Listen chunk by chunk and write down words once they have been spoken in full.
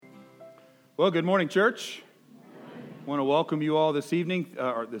Well, good morning, church. I want to welcome you all this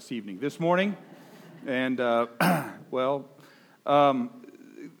morning. And, the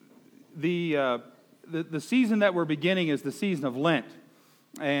season that we're beginning is the season of Lent.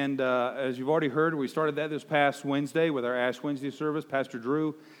 And as you've already heard, we started that this past Wednesday with our Ash Wednesday service. Pastor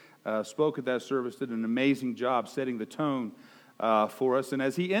Drew spoke at that service, did an amazing job setting the tone for us. And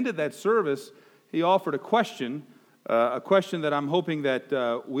as he ended that service, he offered a question that I'm hoping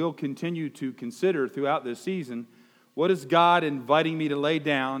that we'll continue to consider throughout this season. What is God inviting me to lay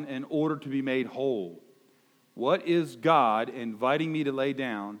down in order to be made whole? What is God inviting me to lay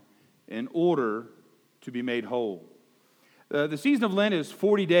down in order to be made whole? The season of Lent is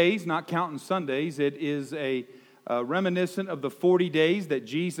 40 days, not counting Sundays. It is a reminiscent of the 40 days that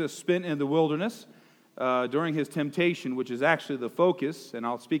Jesus spent in the wilderness during his temptation, which is actually the focus, and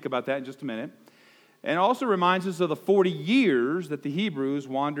I'll speak about that in just a minute. And it also reminds us of the 40 years that the Hebrews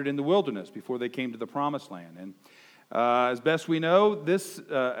wandered in the wilderness before they came to the Promised Land. And as best we know, this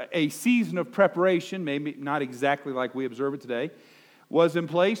a season of preparation, maybe not exactly like we observe it today, was in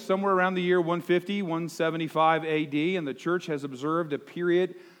place somewhere around the year 150, 175 AD, and the church has observed a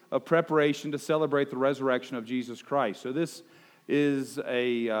period of preparation to celebrate the resurrection of Jesus Christ. So this is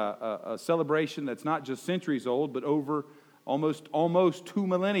a celebration that's not just centuries old, but over almost 2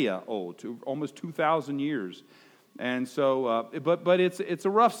 millennia old, almost 2,000 years. And so, but it's a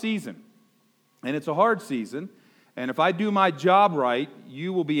rough season, and it's a hard season. And if I do my job right,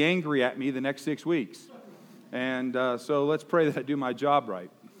 you will be angry at me the next 6 weeks. And so let's pray that I do my job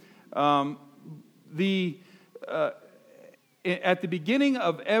right. At the beginning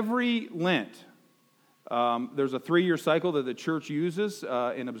of every Lent, there's a 3-year cycle that the church uses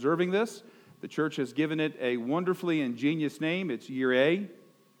in observing this. The church has given it a wonderfully ingenious name. It's Year A,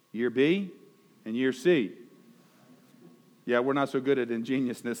 Year B, and Year C. Yeah, we're not so good at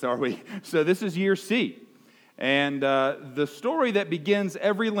ingeniousness, are we? So this is Year C. And the story that begins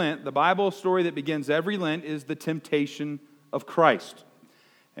every Lent, the Bible story that begins every Lent, is the temptation of Christ.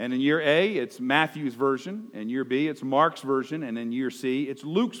 And in Year A, it's Matthew's version. In Year B, it's Mark's version. And in Year C, it's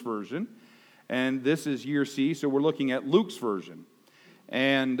Luke's version. And this is Year C, so we're looking at Luke's version.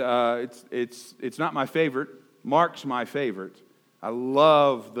 And it's not my favorite. Mark's my favorite. I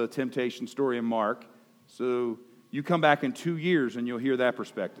love the temptation story in Mark. So you come back in 2 years and you'll hear that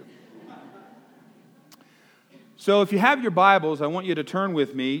perspective. So if you have your Bibles, I want you to turn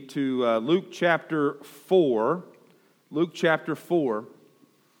with me to Luke chapter 4. Luke chapter 4.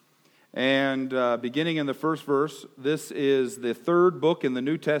 And beginning in the first verse, this is the third book in the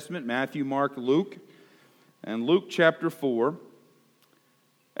New Testament, Matthew, Mark, Luke. And Luke chapter 4.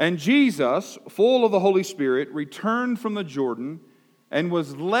 And Jesus, full of the Holy Spirit, returned from the Jordan and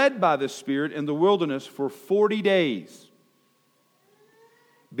was led by the Spirit in the wilderness for 40 days,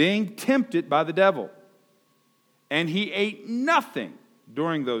 being tempted by the devil. And he ate nothing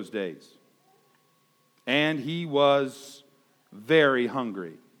during those days. And he was very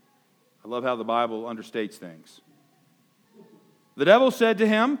hungry. I love how the Bible understates things. The devil said to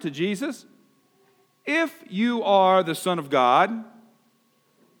him, to Jesus, "If you are the Son of God,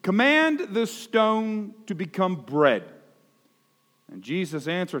 command the stone to become bread." And Jesus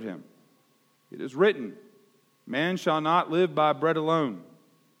answered him, "It is written, man shall not live by bread alone."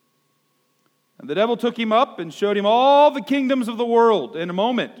 And the devil took him up and showed him all the kingdoms of the world in a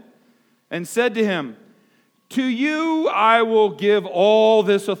moment, and said to him, "To you I will give all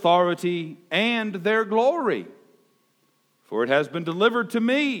this authority and their glory, for it has been delivered to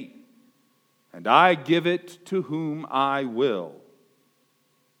me, and I give it to whom I will.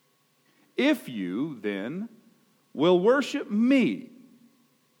 If you, then, will worship me,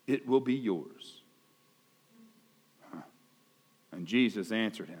 it will be yours." And Jesus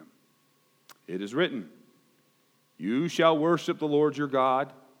answered him, "It is written, you shall worship the Lord your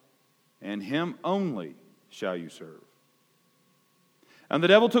God, and him only shall you serve." And the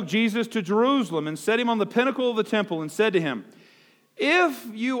devil took Jesus to Jerusalem and set him on the pinnacle of the temple and said to him, "If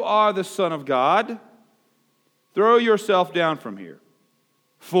you are the Son of God, throw yourself down from here.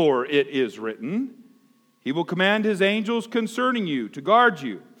 For it is written, he will command his angels concerning you to guard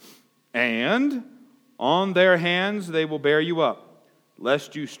you, and on their hands they will bear you up,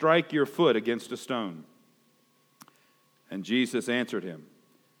 lest you strike your foot against a stone." And Jesus answered him,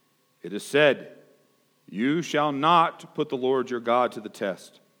 "It is said, you shall not put the Lord your God to the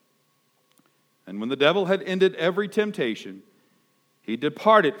test." And when the devil had ended every temptation, he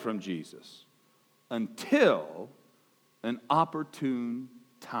departed from Jesus until an opportune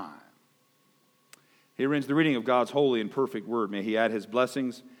time. Here ends the reading of God's holy and perfect word. May he add his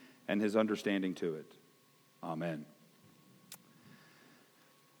blessings and his understanding to it. Amen.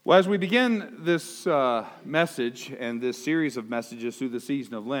 Well, as we begin this message and this series of messages through the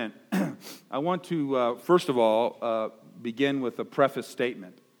season of Lent, I want to, first of all, begin with a preface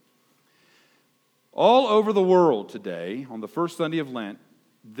statement. All over the world today, on the first Sunday of Lent,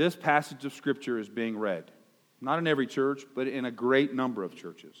 this passage of Scripture is being read. Not in every church, but in a great number of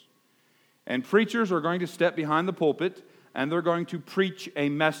churches. And preachers are going to step behind the pulpit, and they're going to preach a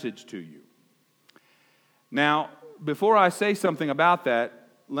message to you. Now, before I say something about that,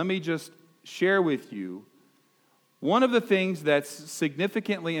 let me just share with you one of the things that's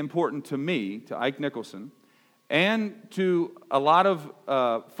significantly important to me, to Ike Nicholson, and to a lot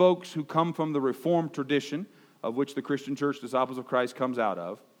of folks who come from the Reformed tradition, of which the Christian Church Disciples of Christ comes out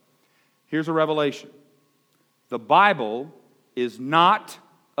of. Here's a revelation. The Bible is not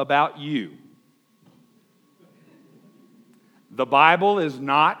about you. The Bible is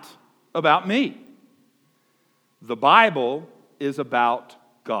not about me. The Bible is about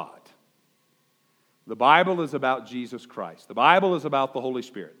God. The Bible is about Jesus Christ. The Bible is about the Holy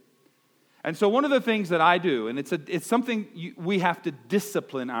Spirit. And so one of the things that I do, and it's something we have to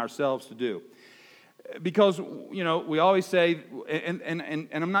discipline ourselves to do, because, you know, we always say,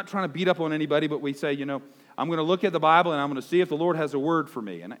 and I'm not trying to beat up on anybody, but we say, you know, I'm going to look at the Bible and I'm going to see if the Lord has a word for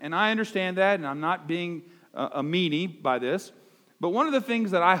me. And I understand that, and I'm not being a meanie by this. But one of the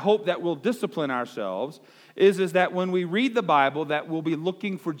things that I hope that we'll discipline ourselves is that when we read the Bible, that we'll be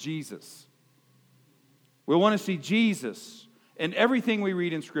looking for Jesus. We want to see Jesus in everything we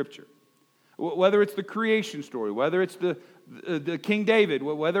read in Scripture. Whether it's the creation story, whether it's the King David,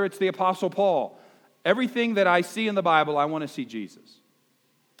 whether it's the Apostle Paul, everything that I see in the Bible, I want to see Jesus.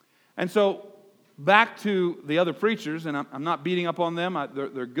 And so, back to the other preachers, and I'm not beating up on them.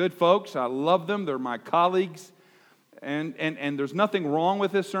 They're good folks. I love them. They're my colleagues. And there's nothing wrong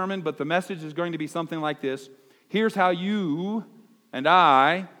with this sermon, but the message is going to be something like this. Here's how you and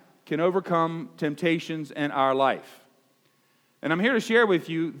I can overcome temptations in our life. And I'm here to share with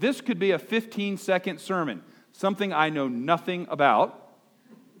you, this could be a 15-second sermon, something I know nothing about.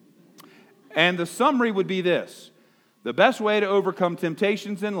 And the summary would be this. The best way to overcome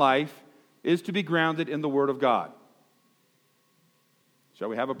temptations in life is to be grounded in the Word of God. Shall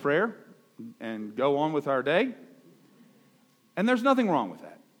we have a prayer and go on with our day? And there's nothing wrong with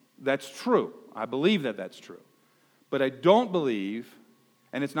that. That's true. I believe that that's true. But I don't believe,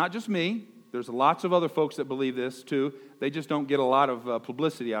 and it's not just me, there's lots of other folks that believe this too, they just don't get a lot of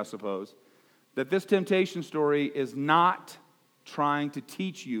publicity, I suppose, that this temptation story is not trying to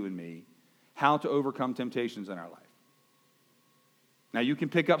teach you and me how to overcome temptations in our life. Now, you can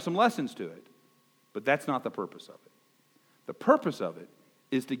pick up some lessons to it, but that's not the purpose of it. The purpose of it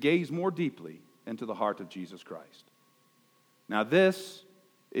is to gaze more deeply into the heart of Jesus Christ. Now, this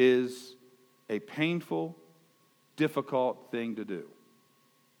is a painful, difficult thing to do.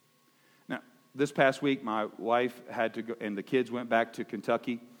 Now, this past week, my wife had to go, and the kids went back to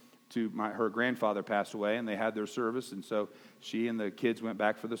Kentucky. Her grandfather passed away, and they had their service, and so she and the kids went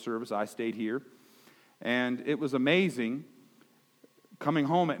back for the service. I stayed here, and it was amazing coming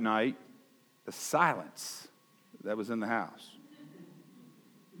home at night, the silence that was in the house.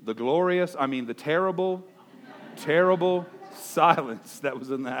 The terrible, terrible silence that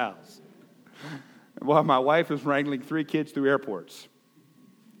was in the house. While my wife is wrangling 3 kids through airports.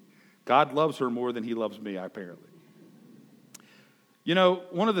 God loves her more than he loves me, apparently. You know,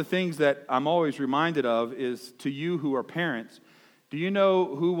 one of the things that I'm always reminded of is, to you who are parents, do you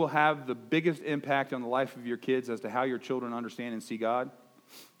know who will have the biggest impact on the life of your kids as to how your children understand and see God?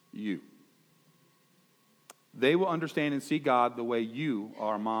 You. They will understand and see God the way you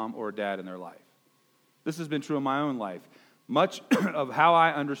are a mom or a dad in their life. This has been true in my own life. Much of how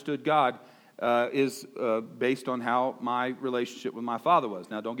I understood God is based on how my relationship with my father was.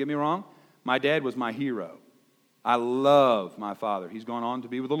 Now, don't get me wrong. My dad was my hero. I love my father. He's gone on to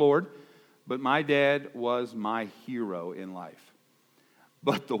be with the Lord. But my dad was my hero in life.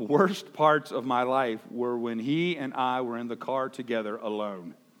 But the worst parts of my life were when he and I were in the car together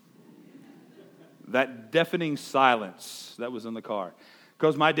alone. That deafening silence that was in the car.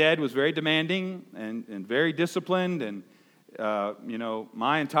 Because my dad was very demanding and very disciplined, and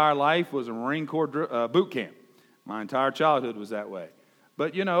my entire life was a Marine Corps boot camp. My entire childhood was that way.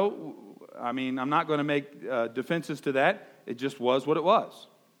 But, I'm not going to make defenses to that. It just was what it was.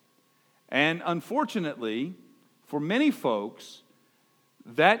 And unfortunately, for many folks,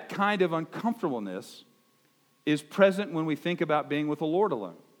 that kind of uncomfortableness is present when we think about being with the Lord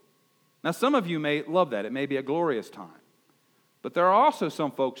alone. Now, some of you may love that. It may be a glorious time. But there are also some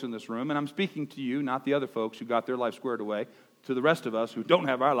folks in this room, and I'm speaking to you, not the other folks who got their life squared away, to the rest of us who don't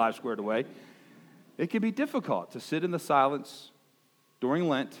have our lives squared away. It can be difficult to sit in the silence during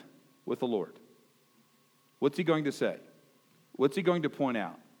Lent with the Lord? What's he going to say? What's he going to point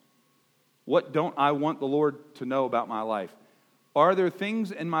out? What don't I want the Lord to know about my life? Are there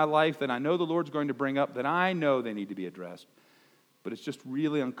things in my life that I know the Lord's going to bring up that I know they need to be addressed, but it's just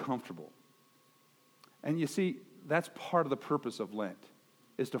really uncomfortable? And you see, that's part of the purpose of Lent,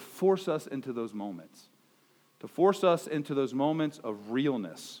 is to force us into those moments, to force us into those moments of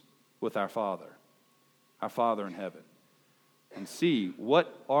realness with our Father in heaven, and see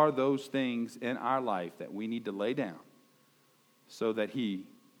what are those things in our life that we need to lay down so that He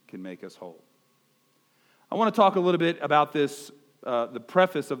can make us whole. I want to talk a little bit about this, the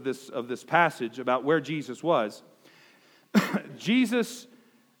preface of this passage, about where Jesus was. Jesus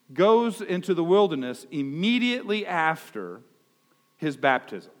goes into the wilderness immediately after his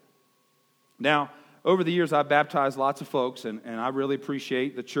baptism. Now, over the years, I've baptized lots of folks, and I really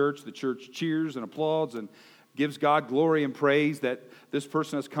appreciate the church. The church cheers and applauds and gives God glory and praise that this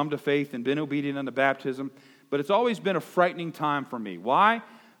person has come to faith and been obedient unto baptism. But it's always been a frightening time for me. Why?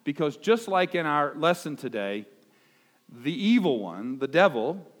 Because just like in our lesson today, the evil one, the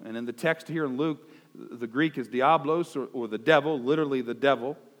devil, and in the text here in Luke, the Greek is diablos, or the devil, literally the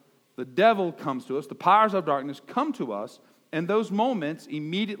devil. The devil comes to us, the powers of darkness come to us in those moments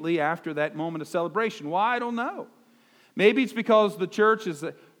immediately after that moment of celebration. Why? I don't know. Maybe it's because the church is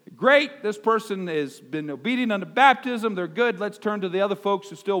great, this person has been obedient unto baptism, they're good, let's turn to the other folks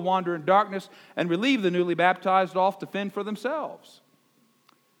who still wander in darkness and relieve the newly baptized off to fend for themselves.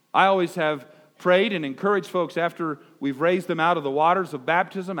 I always have prayed and encouraged folks after we've raised them out of the waters of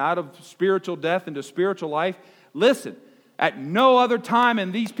baptism, out of spiritual death into spiritual life. Listen, at no other time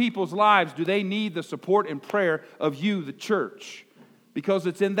in these people's lives do they need the support and prayer of you, the church, because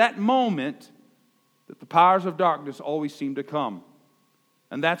it's in that moment that the powers of darkness always seem to come.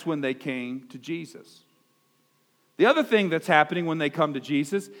 And that's when they came to Jesus. The other thing that's happening when they come to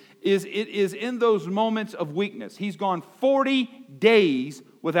Jesus is it is in those moments of weakness. He's gone 40 days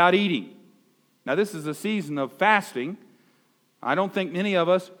without eating. Now, this is a season of fasting. I don't think many of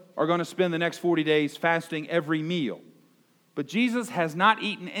us are going to spend the next 40 days fasting every meal. But Jesus has not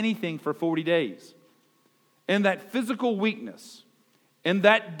eaten anything for 40 days. In that physical weakness, in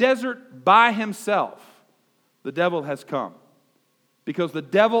that desert by himself, the devil has come. Because the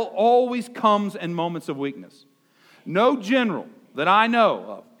devil always comes in moments of weakness. No general that I know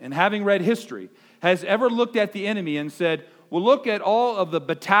of, and having read history, has ever looked at the enemy and said, well, look at all of the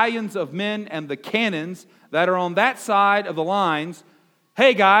battalions of men and the cannons that are on that side of the lines.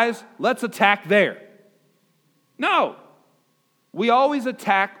 Hey, guys, let's attack there. No. We always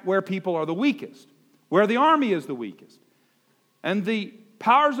attack where people are the weakest, where the army is the weakest. And the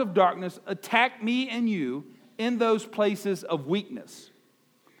powers of darkness attack me and you in those places of weakness.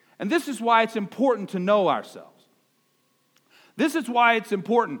 And this is why it's important to know ourselves. This is why it's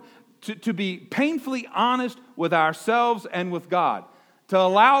important to be painfully honest with ourselves and with God, to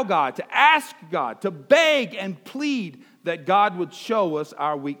allow God, to ask God, to beg and plead that God would show us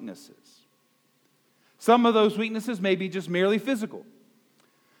our weaknesses. Some of those weaknesses may be just merely physical.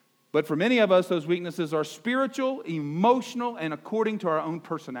 But for many of us, those weaknesses are spiritual, emotional, and according to our own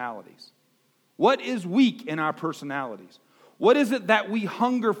personalities. What is weak in our personalities? What is it that we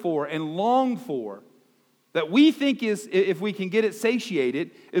hunger for and long for that we think is, if we can get it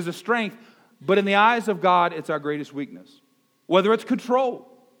satiated, is a strength, but in the eyes of God, it's our greatest weakness? Whether it's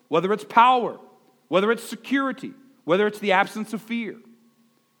control, whether it's power, whether it's security, whether it's the absence of fear.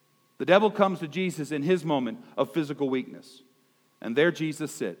 The devil comes to Jesus in his moment of physical weakness. And there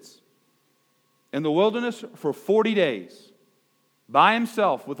Jesus sits in the wilderness for 40 days by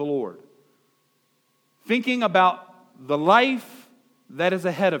himself with the Lord, thinking about the life that is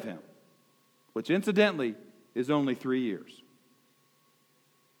ahead of him, which incidentally is only 3 years.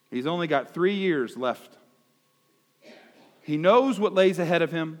 He's only got 3 years left. He knows what lays ahead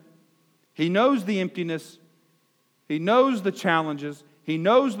of him. He knows the emptiness. He knows the challenges. He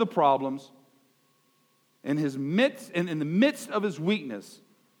knows the problems. In the midst of his weakness,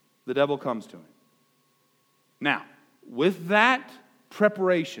 the devil comes to him. Now, with that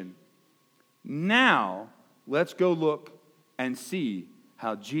preparation, now let's go look and see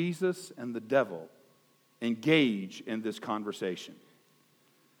how Jesus and the devil engage in this conversation.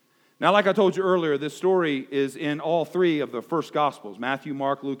 Now, like I told you earlier, this story is in all three of the first Gospels, Matthew,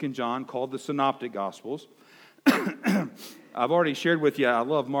 Mark, Luke, and John, called the Synoptic Gospels. I've already shared with you, I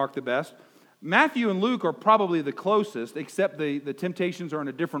love Mark the best. Matthew and Luke are probably the closest, except the temptations are in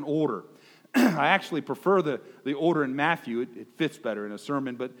a different order. I actually prefer the order in Matthew. It fits better in a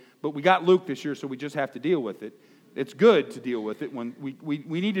sermon, but we got Luke this year, so we just have to deal with it. It's good to deal with it when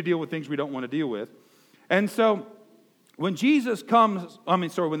we need to deal with things we don't want to deal with. And so when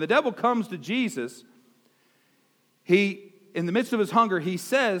the devil comes to Jesus, in the midst of his hunger, he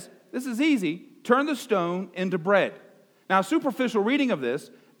says, this is easy, turn the stone into bread. Now, a superficial reading of this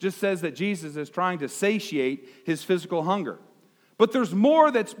just says that Jesus is trying to satiate his physical hunger. But there's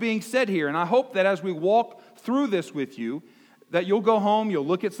more that's being said here, and I hope that as we walk through this with you, that you'll go home, you'll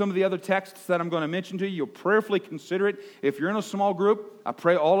look at some of the other texts that I'm going to mention to you, you'll prayerfully consider it. If you're in a small group, I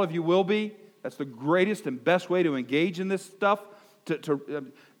pray all of you will be. That's the greatest and best way to engage in this stuff,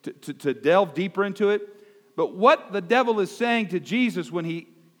 to delve deeper into it. But what the devil is saying to Jesus when he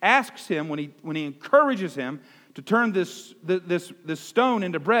asks him, when he encourages him to turn this stone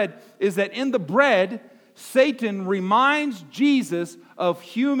into bread, is that in the bread, Satan reminds Jesus of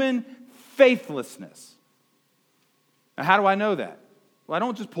human faithlessness. Now, how do I know that? Well, I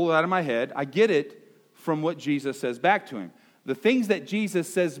don't just pull it out of my head. I get it from what Jesus says back to him. The things that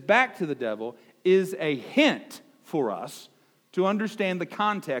Jesus says back to the devil is a hint for us to understand the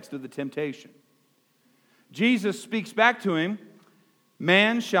context of the temptation. Jesus speaks back to him,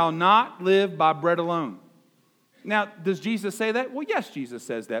 man shall not live by bread alone. Now, does Jesus say that? Well, yes, Jesus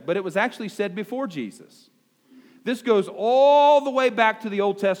says that, but it was actually said before Jesus. This goes all the way back to the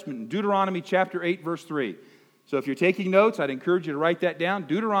Old Testament, in Deuteronomy chapter 8, verse 3. So if you're taking notes, I'd encourage you to write that down.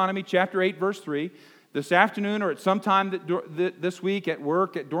 Deuteronomy chapter 8, verse 3. This afternoon or at some time this week at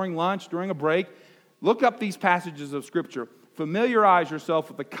work, during lunch, during a break, look up these passages of Scripture. Familiarize yourself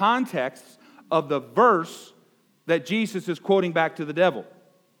with the context of the verse that Jesus is quoting back to the devil.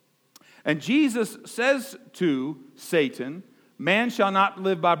 And Jesus says to Satan, man shall not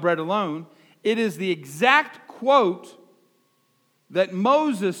live by bread alone. It is the exact quote that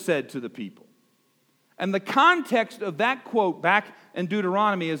Moses said to the people. And the context of that quote back in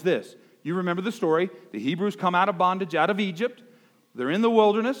Deuteronomy is this. You remember the story. The Hebrews come out of bondage, out of Egypt. They're in the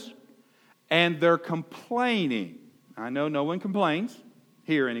wilderness, and they're complaining. I know no one complains,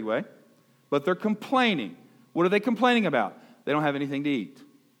 here anyway, but they're complaining. What are they complaining about? They don't have anything to eat.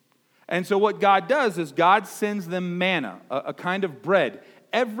 And so what God does is God sends them manna, a kind of bread,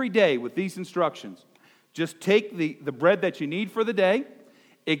 every day with these instructions. Just take the bread that you need for the day,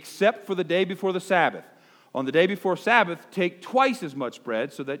 except for the day before the Sabbath. On the day before Sabbath, take twice as much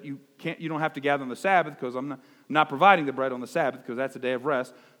bread so that you don't have to gather on the Sabbath, because I'm not providing the bread on the Sabbath because that's a day of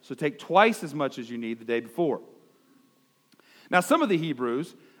rest. So take twice as much as you need the day before. Now, some of the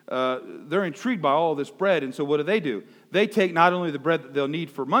Hebrews, they're intrigued by all this bread, and so what do? They take not only the bread that they'll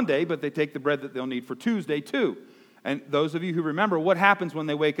need for Monday, but they take the bread that they'll need for Tuesday too. And those of you who remember, what happens when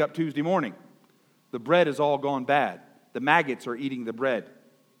they wake up Tuesday morning? The bread is all gone bad. The maggots are eating the bread.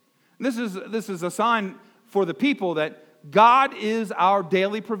 And this is a sign for the people that God is our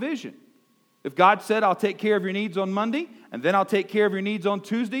daily provision. If God said, I'll take care of your needs on Monday, and then I'll take care of your needs on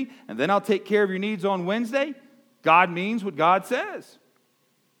Tuesday, and then I'll take care of your needs on Wednesday, God means what God says.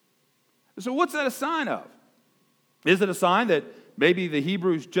 So what's that a sign of? Is it a sign that maybe the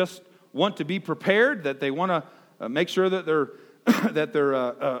Hebrews just want to be prepared, that they want to make sure that their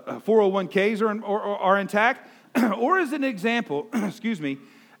 401ks are intact? Or is it an example,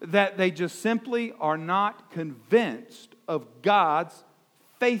 that they just simply are not convinced of God's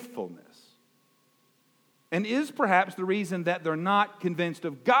faithfulness? And is perhaps the reason that they're not convinced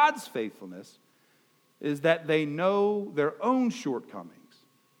of God's faithfulness is that they know their own shortcomings.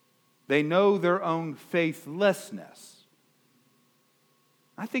 They know their own faithlessness.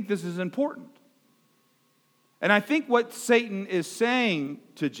 I think this is important. And I think what Satan is saying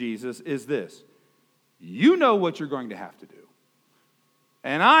to Jesus is this: you know what you're going to have to do.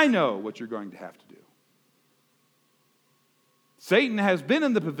 And I know what you're going to have to do. Satan has been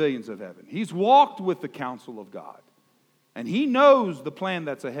in the pavilions of heaven. He's walked with the counsel of God. And he knows the plan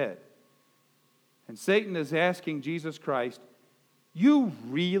that's ahead. And Satan is asking Jesus Christ, you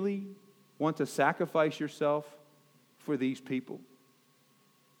really want to sacrifice yourself for these people?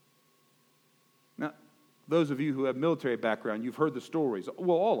 Now, those of you who have military background, you've heard the stories.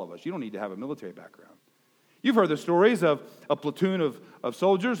 Well, all of us. You don't need to have a military background. You've heard the stories of a platoon of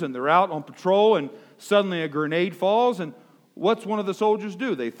soldiers, and they're out on patrol, and suddenly a grenade falls, and what's one of the soldiers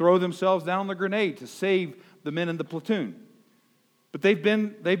do? They throw themselves down on the grenade to save the men in the platoon. But they've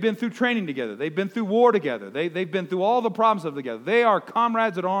been through training together. They've been through war together. They've been through all the problems of together. They are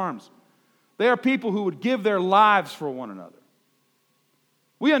comrades at arms. They are people who would give their lives for one another.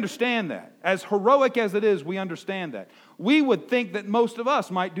 We understand that. As heroic as it is, we understand that. We would think that most of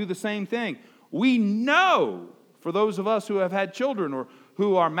us might do the same thing. We know, for those of us who have had children or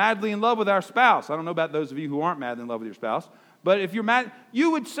who are madly in love with our spouse, I don't know about those of you who aren't madly in love with your spouse, but if you're mad,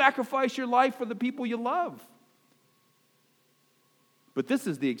 you would sacrifice your life for the people you love. But this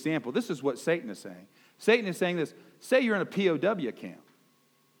is the example. This is what Satan is saying. Satan is saying this: say you're in a POW camp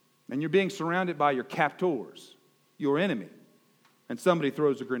and you're being surrounded by your captors, your enemy, and somebody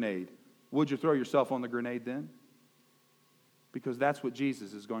throws a grenade. Would you throw yourself on the grenade then? Because that's what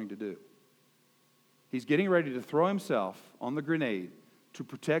Jesus is going to do. He's getting ready to throw himself on the grenade to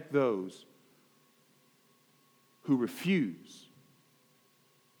protect those who refuse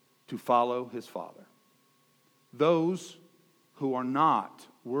to follow his Father. Those who are not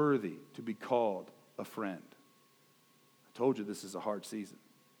worthy to be called a friend. I told you this is a hard season.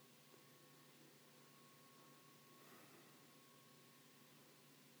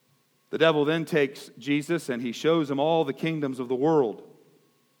 The devil then takes Jesus and he shows him all the kingdoms of the world.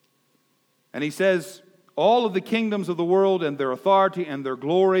 And he says, all of the kingdoms of the world and their authority and their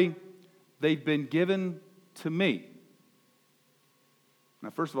glory, they've been given to me.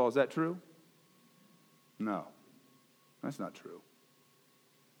 Now, first of all, is that true? No, that's not true.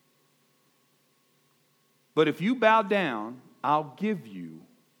 But if you bow down, I'll give you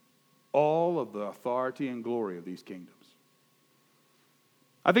all of the authority and glory of these kingdoms.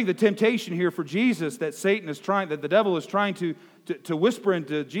 I think the temptation here for Jesus that the devil is trying to whisper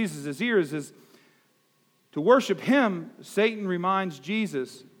into Jesus' ears is to worship him. Satan reminds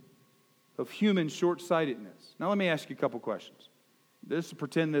Jesus of human short-sightedness. Now let me ask you a couple questions.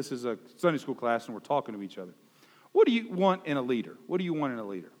 Pretend this is a Sunday school class and we're talking to each other. What do you want in a leader? What do you want in a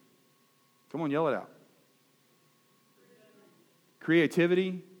leader? Come on, yell it out.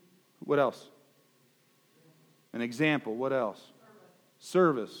 Creativity. What else? An example. What else?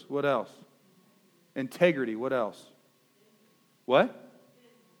 Service. What else? Integrity. What else? What?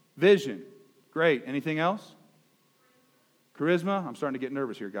 Vision. Great. Anything else? Charisma. I'm starting to get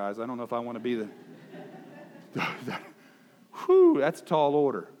nervous here, guys. I don't know if I want to be the... Whew, that's a tall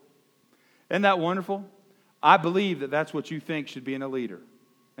order. Isn't that wonderful? I believe that that's what you think should be in a leader.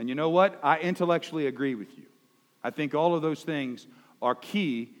 And you know what? I intellectually agree with you. I think all of those things are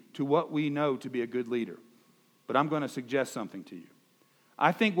key to what we know to be a good leader. But I'm going to suggest something to you.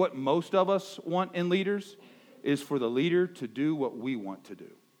 I think what most of us want in leaders is for the leader to do what we want to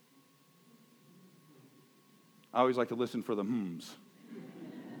do. I always like to listen for the hmms.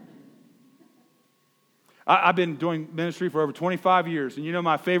 I've been doing ministry for over 25 years, and you know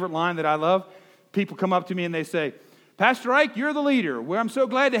my favorite line that I love? People come up to me and they say, Pastor Ike, you're the leader. Well, I'm so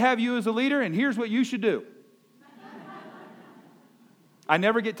glad to have you as a leader, and here's what you should do. I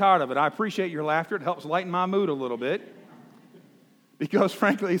never get tired of it. I appreciate your laughter. It helps lighten my mood a little bit. Because,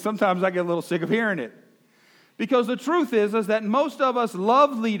 frankly, sometimes I get a little sick of hearing it. Because the truth is that most of us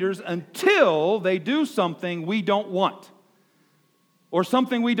love leaders until they do something we don't want, or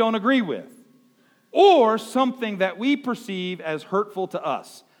something we don't agree with, or something that we perceive as hurtful to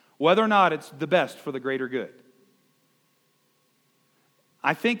us, whether or not it's the best for the greater good.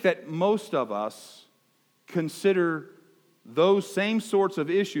 I think that most of us consider those same sorts of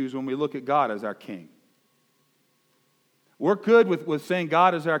issues when we look at God as our king. We're good with saying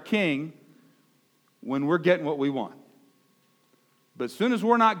God is our king when we're getting what we want. But as soon as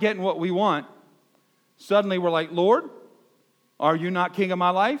we're not getting what we want, suddenly we're like, Lord, are you not king of my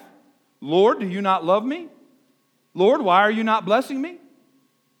life? Lord, do you not love me? Lord, why are you not blessing me?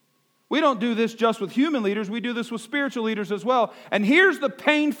 We don't do this just with human leaders. We do this with spiritual leaders as well. And here's the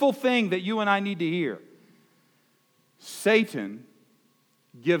painful thing that you and I need to hear. Satan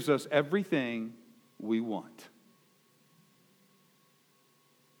gives us everything we want.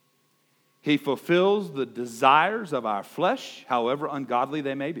 He fulfills the desires of our flesh, however ungodly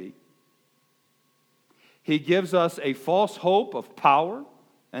they may be. He gives us a false hope of power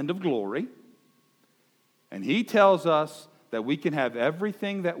and of glory. And he tells us that we can have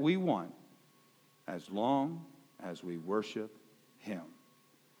everything that we want as long as we worship him.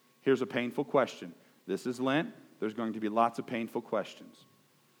 Here's a painful question. This is Lent. There's going to be lots of painful questions.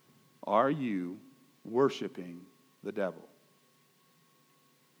 Are you worshiping the devil?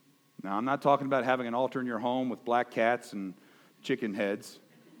 Now, I'm not talking about having an altar in your home with black cats and chicken heads.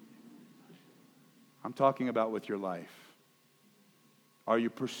 I'm talking about with your life. Are you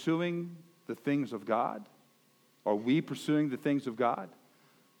pursuing the things of God? Are we pursuing the things of God?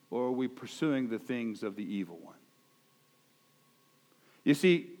 Or are we pursuing the things of the evil one? You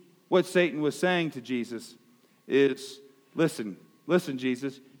see, what Satan was saying to Jesus is, listen,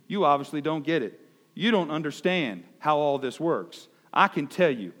 Jesus, you obviously don't get it. You don't understand how all this works. I can tell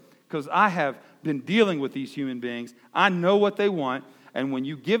you, because I have been dealing with these human beings. I know what they want, and when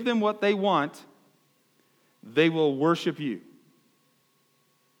you give them what they want, they will worship you.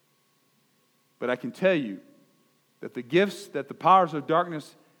 But I can tell you that the gifts that the powers of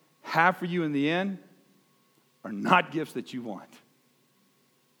darkness have for you in the end are not gifts that you want.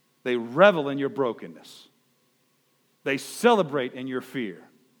 They revel in your brokenness. They celebrate in your fear.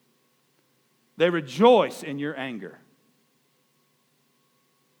 They rejoice in your anger.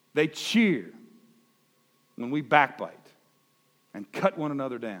 They cheer when we backbite and cut one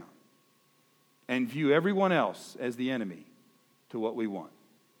another down and view everyone else as the enemy to what we want.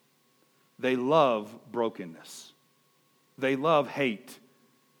 They love brokenness. They love hate.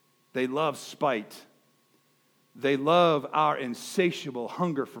 They love spite. They love our insatiable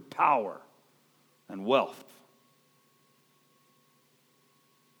hunger for power and wealth.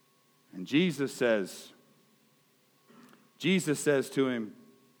 And Jesus says to him,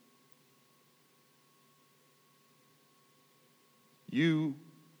 you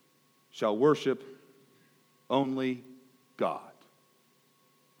shall worship only God.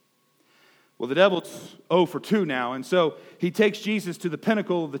 Well, the devil's 0 for 2 now, and so he takes Jesus to the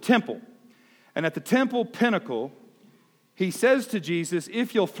pinnacle of the temple. And at the temple pinnacle, he says to Jesus,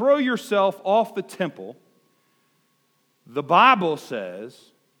 if you'll throw yourself off the temple, the Bible says,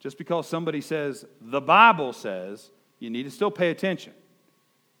 just because somebody says, the Bible says, you need to still pay attention.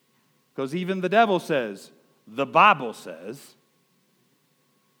 Because even the devil says, the Bible says.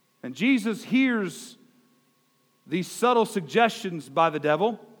 And Jesus hears these subtle suggestions by the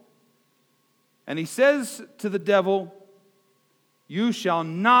devil. And he says to the devil, you shall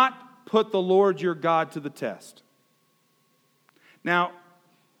not put the Lord your God to the test. Now,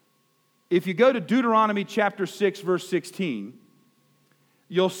 if you go to Deuteronomy chapter 6, verse 16,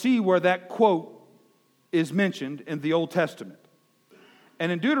 you'll see where that quote is mentioned in the Old Testament.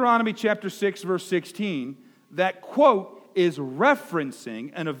 And in Deuteronomy chapter 6, verse 16, that quote is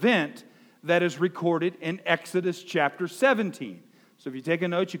referencing an event that is recorded in Exodus chapter 17. So if you take a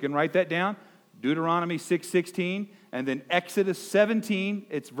note, you can write that down. Deuteronomy 6:16, and then Exodus 17,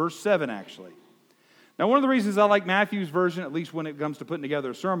 it's verse 7 actually. Now, one of the reasons I like Matthew's version, at least when it comes to putting together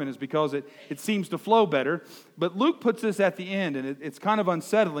a sermon, is because it seems to flow better. But Luke puts this at the end, and it's kind of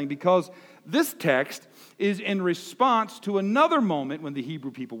unsettling because this text is in response to another moment when the Hebrew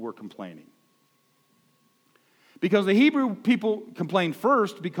people were complaining. Because the Hebrew people complained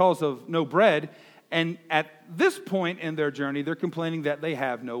first because of no bread, and at this point in their journey, they're complaining that they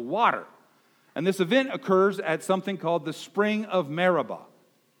have no water. And this event occurs at something called the Spring of Meribah.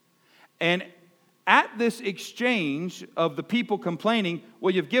 And at this exchange of the people complaining,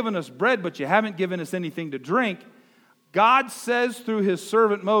 well, you've given us bread, but you haven't given us anything to drink, God says through his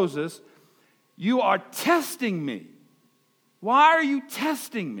servant Moses, you are testing me. Why are you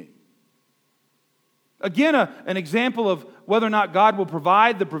testing me? Again, an example of whether or not God will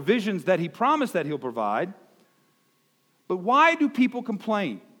provide the provisions that he promised that he'll provide. But why do people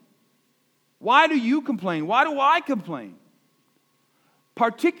complain? Why do you complain? Why do I complain?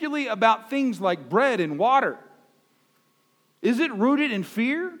 Particularly about things like bread and water. Is it rooted in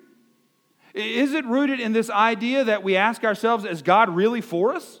fear? Is it rooted in this idea that we ask ourselves, is God really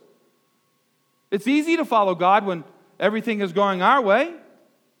for us? It's easy to follow God when everything is going our way.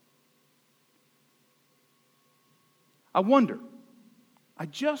 I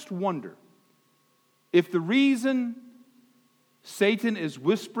just wonder if the reason Satan is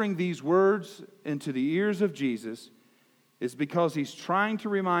whispering these words into the ears of Jesus is because he's trying to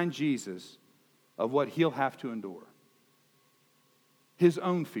remind Jesus of what he'll have to endure. His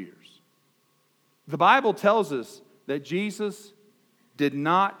own fears. The Bible tells us that Jesus did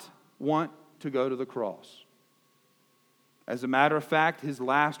not want to go to the cross. As a matter of fact, his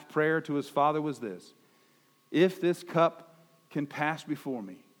last prayer to his Father was this: if this cup can pass before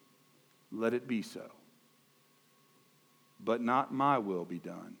me, let it be so. But not my will be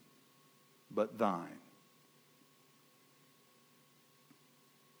done, but thine.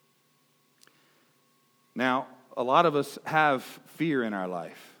 Now, a lot of us have fear in our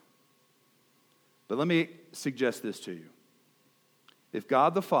life. But let me suggest this to you. If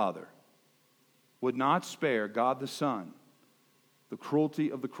God the Father would not spare God the Son the cruelty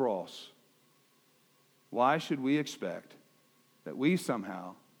of the cross, why should we expect that we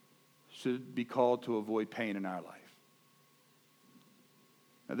somehow should be called to avoid pain in our life?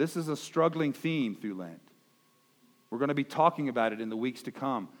 Now, this is a struggling theme through Lent. We're going to be talking about it in the weeks to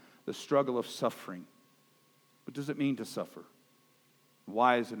come, the struggle of suffering. What does it mean to suffer?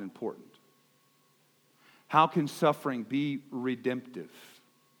 Why is it important? How can suffering be redemptive?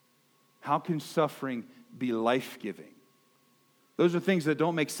 How can suffering be life-giving? Those are things that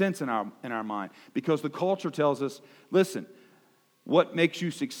don't make sense in our mind, because the culture tells us, listen, what makes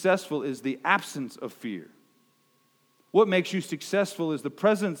you successful is the absence of fear. What makes you successful is the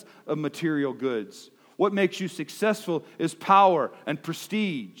presence of material goods. What makes you successful is power and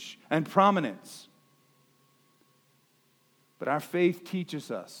prestige and prominence. But our faith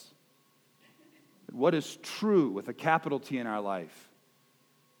teaches us what is true with a capital T in our life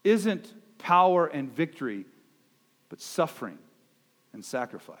isn't power and victory, but suffering and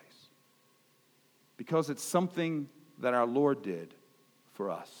sacrifice. Because it's something that our Lord did for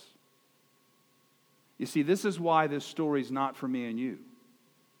us. You see, this is why this story is not for me and you.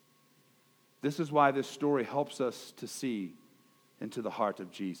 This is why this story helps us to see into the heart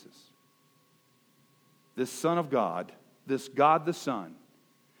of Jesus. This Son of God, this God the Son,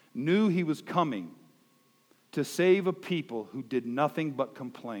 knew he was coming to save a people who did nothing but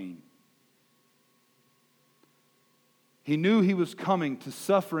complain. He knew he was coming to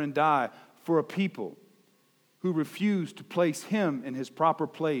suffer and die for a people who refused to place him in his proper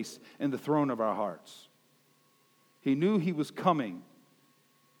place in the throne of our hearts. He knew he was coming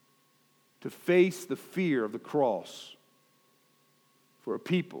to face the fear of the cross for a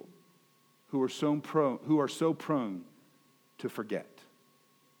people who are so prone to forget.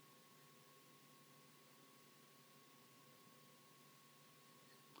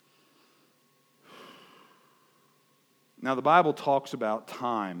 Now, the Bible talks about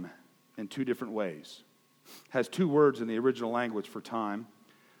time in two different ways. It has two words in the original language for time.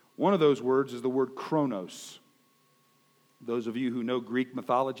 One of those words is the word chronos. Those of you who know Greek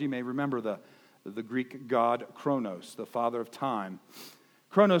mythology may remember the Greek god Kronos, the father of time.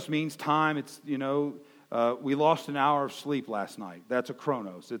 Chronos means time. It's, we lost an hour of sleep last night. That's a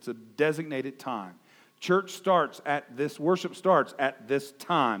chronos. It's a designated time. Worship starts at this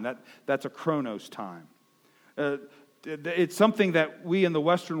time. That's a chronos time. It's something that we in the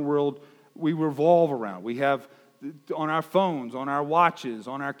Western world, we revolve around. We have on our phones, on our watches,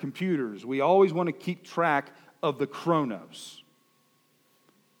 on our computers. We always want to keep track of the chronos.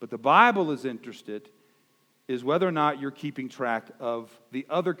 But the Bible is interested is whether or not you're keeping track of the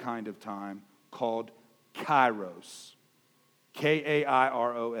other kind of time called kairos.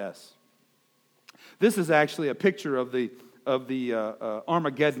 Kairos. This is actually a picture of the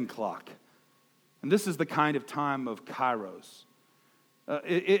Armageddon clock. And this is the kind of time of kairos.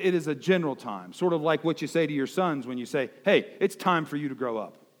 It is a general time, sort of like what you say to your sons when you say, hey, it's time for you to grow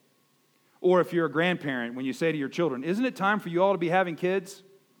up. Or if you're a grandparent, when you say to your children, isn't it time for you all to be having kids?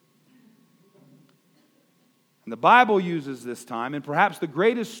 And the Bible uses this time, and perhaps the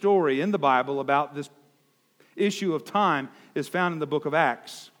greatest story in the Bible about this issue of time is found in the book of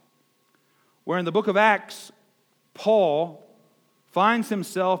Acts. Where in the book of Acts, Paul finds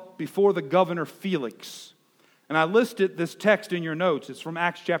himself before the governor Felix. And I listed this text in your notes. It's from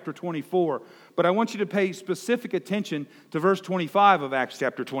Acts chapter 24. But I want you to pay specific attention to verse 25 of Acts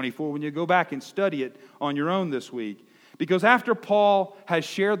chapter 24 when you go back and study it on your own this week. Because after Paul has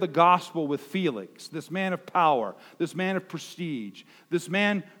shared the gospel with Felix, this man of power, this man of prestige, this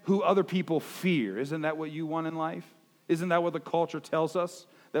man who other people fear, isn't that what you want in life? Isn't that what the culture tells us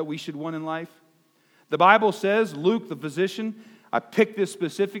that we should want in life? The Bible says, Luke, the physician, I picked this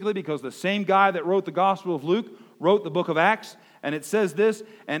specifically because the same guy that wrote the Gospel of Luke wrote the book of Acts, and it says this,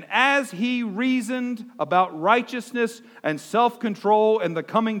 and as he reasoned about righteousness and self-control and the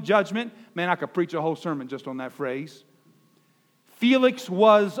coming judgment, man, I could preach a whole sermon just on that phrase, Felix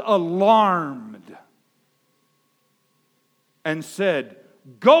was alarmed and said,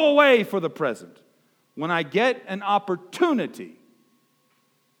 go away for the present. When I get an opportunity,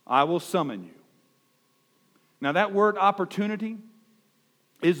 I will summon you. Now that word opportunity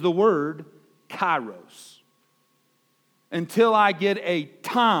is the word kairos. Until I get a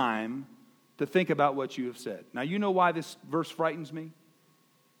time to think about what you have said. Now you know why this verse frightens me?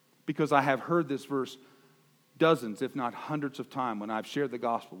 Because I have heard this verse dozens, if not hundreds of times when I've shared the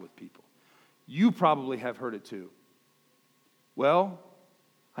gospel with people. You probably have heard it too. Well,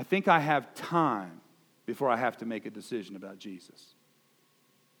 I think I have time before I have to make a decision about Jesus.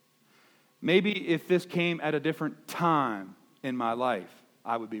 Maybe if this came at a different time in my life,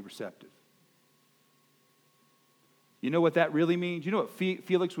 I would be receptive. You know what that really means? You know what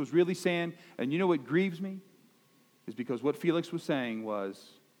Felix was really saying? And you know what grieves me? Is because what Felix was saying was,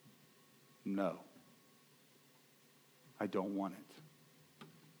 no, I don't want it.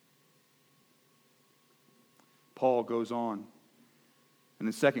 Paul goes on. And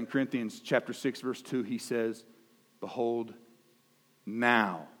in 2 Corinthians chapter 6, verse 2, he says, behold,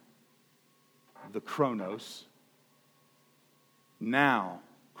 now, the chronos, now,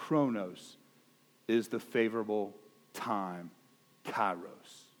 chronos, is the favorable time,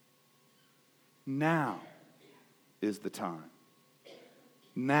 kairos. Now is the time.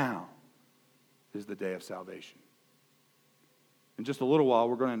 Now is the day of salvation. In just a little while,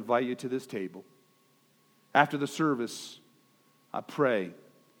 we're going to invite you to this table. After the service, I pray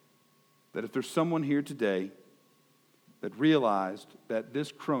that if there's someone here today that realized that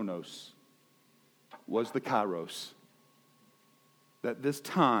this chronos was the Kairos. That this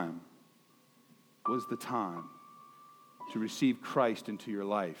time was the time to receive Christ into your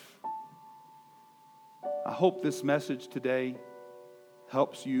life. I hope this message today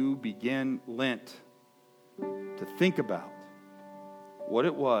helps you begin Lent to think about what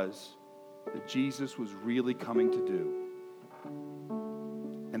it was that Jesus was really coming to do.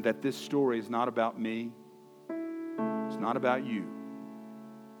 And that this story is not about me. It's not about you.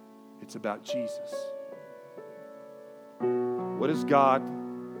 It's about Jesus. What is God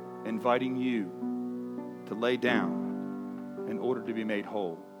inviting you to lay down in order to be made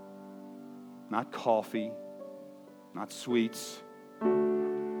whole? Not coffee, not sweets.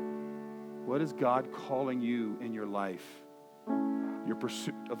 What is God calling you in your life? Your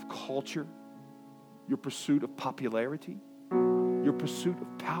pursuit of culture? Your pursuit of popularity? Your pursuit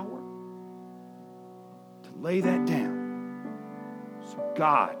of power? To lay that down so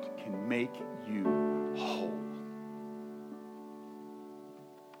God can make you whole.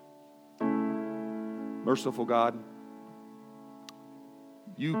 Merciful God,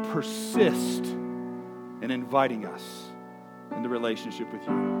 you persist in inviting us into relationship with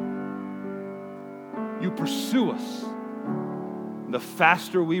you. You pursue us. The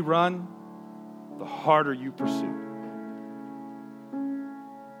faster we run, the harder you pursue.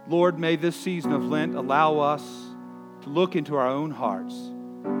 Lord, may this season of Lent allow us to look into our own hearts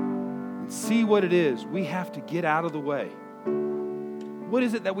and see what it is we have to get out of the way. What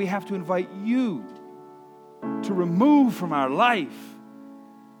is it that we have to invite you to remove from our life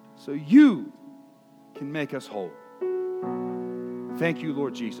so you can make us whole? Thank you,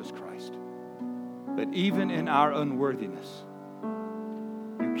 Lord Jesus Christ, that even in our unworthiness,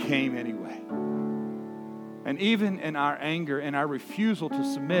 you came anyway. And even in our anger and our refusal to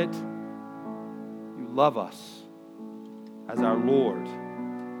submit, you love us as our Lord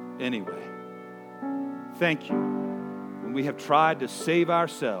anyway. Thank you. When we have tried to save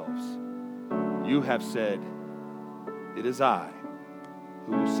ourselves, you have said, "It is I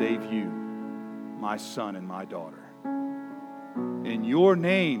who will save you, my son and my daughter." In your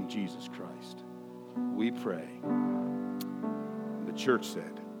name, Jesus Christ, we pray. The church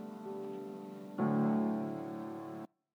said,